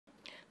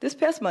This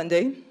past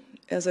Monday,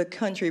 as a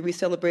country, we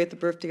celebrate the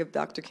birthday of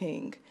Dr.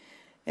 King.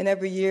 And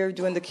every year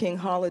during the King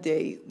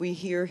holiday, we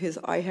hear his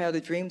I Had a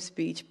Dream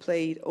speech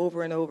played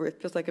over and over.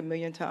 It feels like a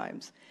million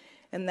times.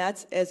 And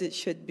that's as it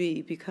should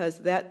be, because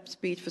that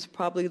speech was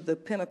probably the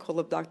pinnacle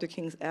of Dr.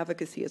 King's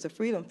advocacy as a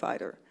freedom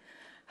fighter.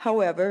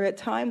 However, at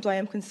times I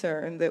am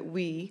concerned that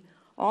we,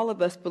 all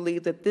of us,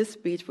 believe that this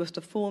speech was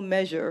the full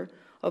measure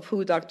of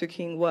who Dr.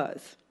 King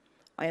was.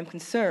 I am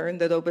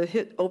concerned that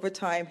over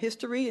time,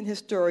 history and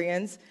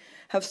historians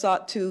have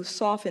sought to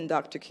soften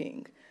Dr.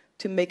 King,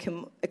 to make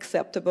him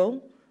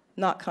acceptable,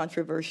 not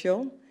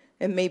controversial,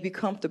 and maybe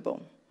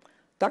comfortable.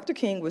 Dr.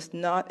 King was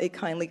not a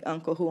kindly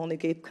uncle who only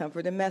gave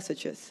comfort and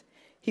messages.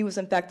 He was,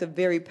 in fact, a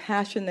very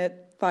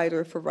passionate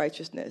fighter for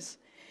righteousness.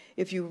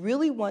 If you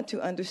really want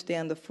to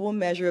understand the full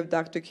measure of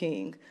Dr.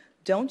 King,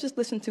 don't just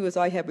listen to his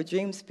I Have a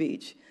Dream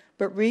speech,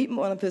 but read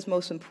one of his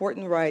most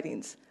important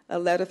writings, a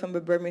letter from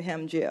a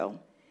Birmingham jail.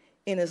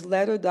 In his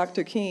letter,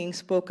 Dr. King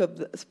spoke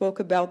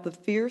about the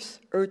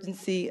fierce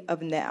urgency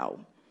of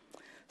now.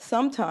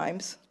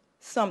 Sometimes,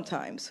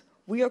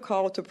 we are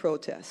called to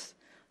protest,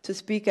 to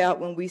speak out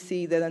when we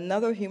see that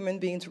another human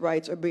being's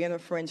rights are being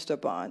infringed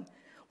upon.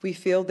 We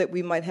feel that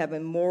we might have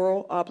a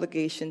moral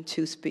obligation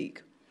to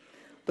speak.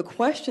 The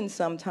question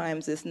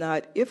sometimes is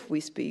not if we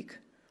speak,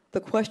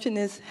 the question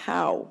is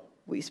how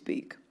we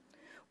speak.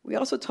 We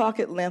also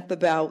talk at length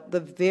about the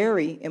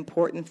very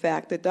important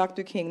fact that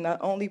Dr. King not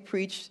only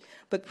preached,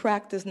 but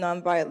practiced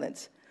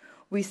nonviolence.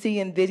 We see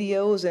in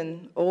videos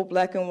and old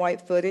black and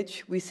white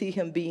footage, we see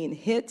him being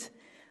hit,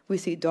 we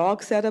see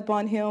dogs set up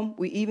on him,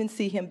 we even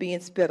see him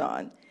being spit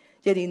on,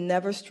 yet he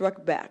never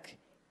struck back.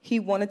 He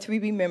wanted to be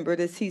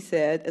remembered, as he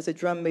said, as a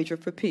drum major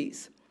for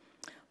peace.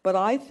 But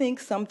I think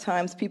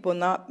sometimes people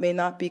may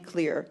not be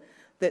clear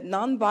that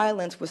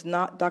nonviolence was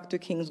not Dr.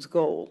 King's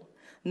goal.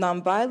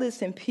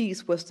 Nonviolence and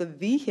peace was the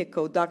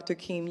vehicle Dr.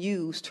 King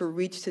used to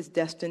reach his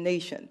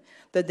destination.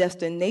 The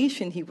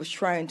destination he was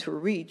trying to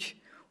reach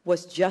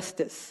was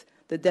justice.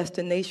 The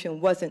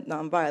destination wasn't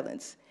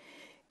nonviolence.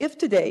 If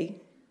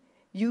today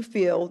you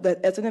feel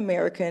that as an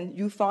American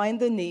you find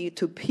the need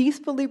to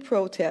peacefully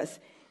protest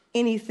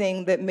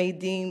anything that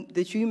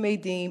you may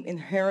deem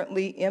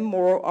inherently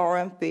immoral or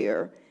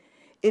unfair,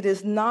 it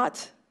is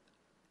not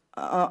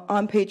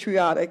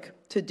unpatriotic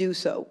to do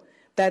so.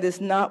 That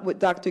is not what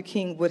Dr.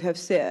 King would have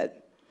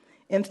said.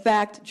 In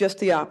fact, just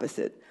the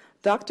opposite.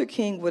 Dr.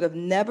 King would have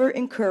never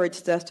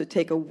encouraged us to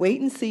take a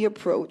wait-and-see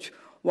approach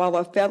while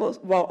our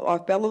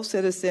fellow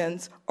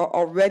citizens are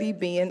already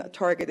being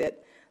targeted.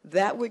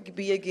 That would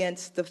be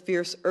against the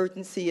fierce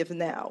urgency of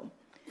now.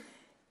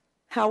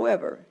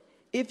 However,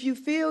 if you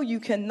feel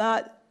you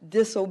cannot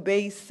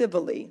disobey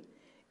civilly,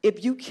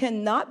 if you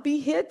cannot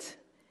be hit,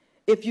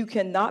 if you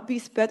cannot be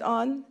spit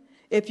on,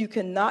 if you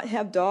cannot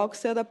have dogs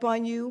set up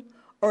on you,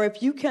 or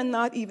if you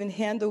cannot even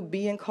handle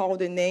being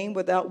called a name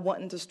without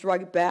wanting to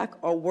strike back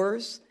or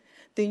worse,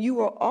 then you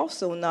are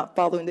also not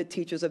following the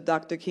teachings of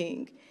Dr.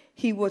 King.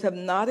 He would have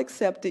not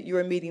accepted you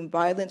are meeting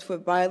violence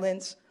with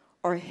violence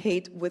or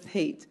hate with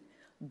hate.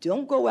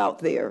 Don't go out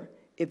there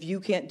if you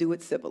can't do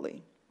it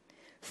civilly.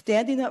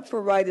 Standing up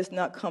for right is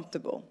not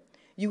comfortable.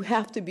 You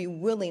have to be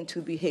willing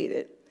to be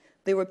hated.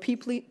 There were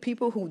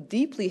people who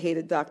deeply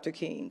hated Dr.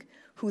 King,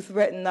 who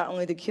threatened not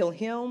only to kill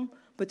him,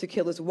 but to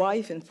kill his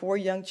wife and 4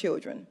 young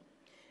children.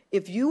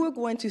 If you are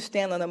going to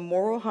stand on a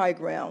moral high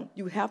ground,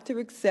 you have to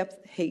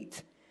accept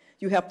hate.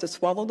 You have to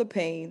swallow the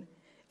pain,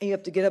 and you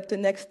have to get up the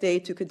next day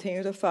to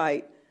continue to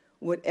fight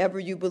whatever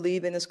you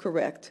believe in is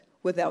correct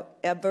without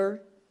ever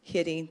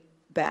hitting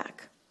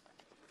back.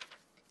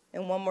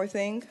 And one more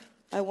thing.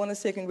 I want to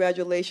say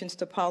congratulations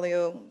to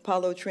Paulo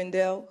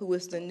Trindell, who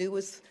is the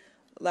newest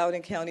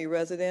Loudoun County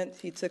resident.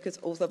 He took his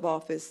oath of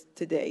office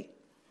today.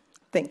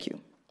 Thank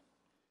you.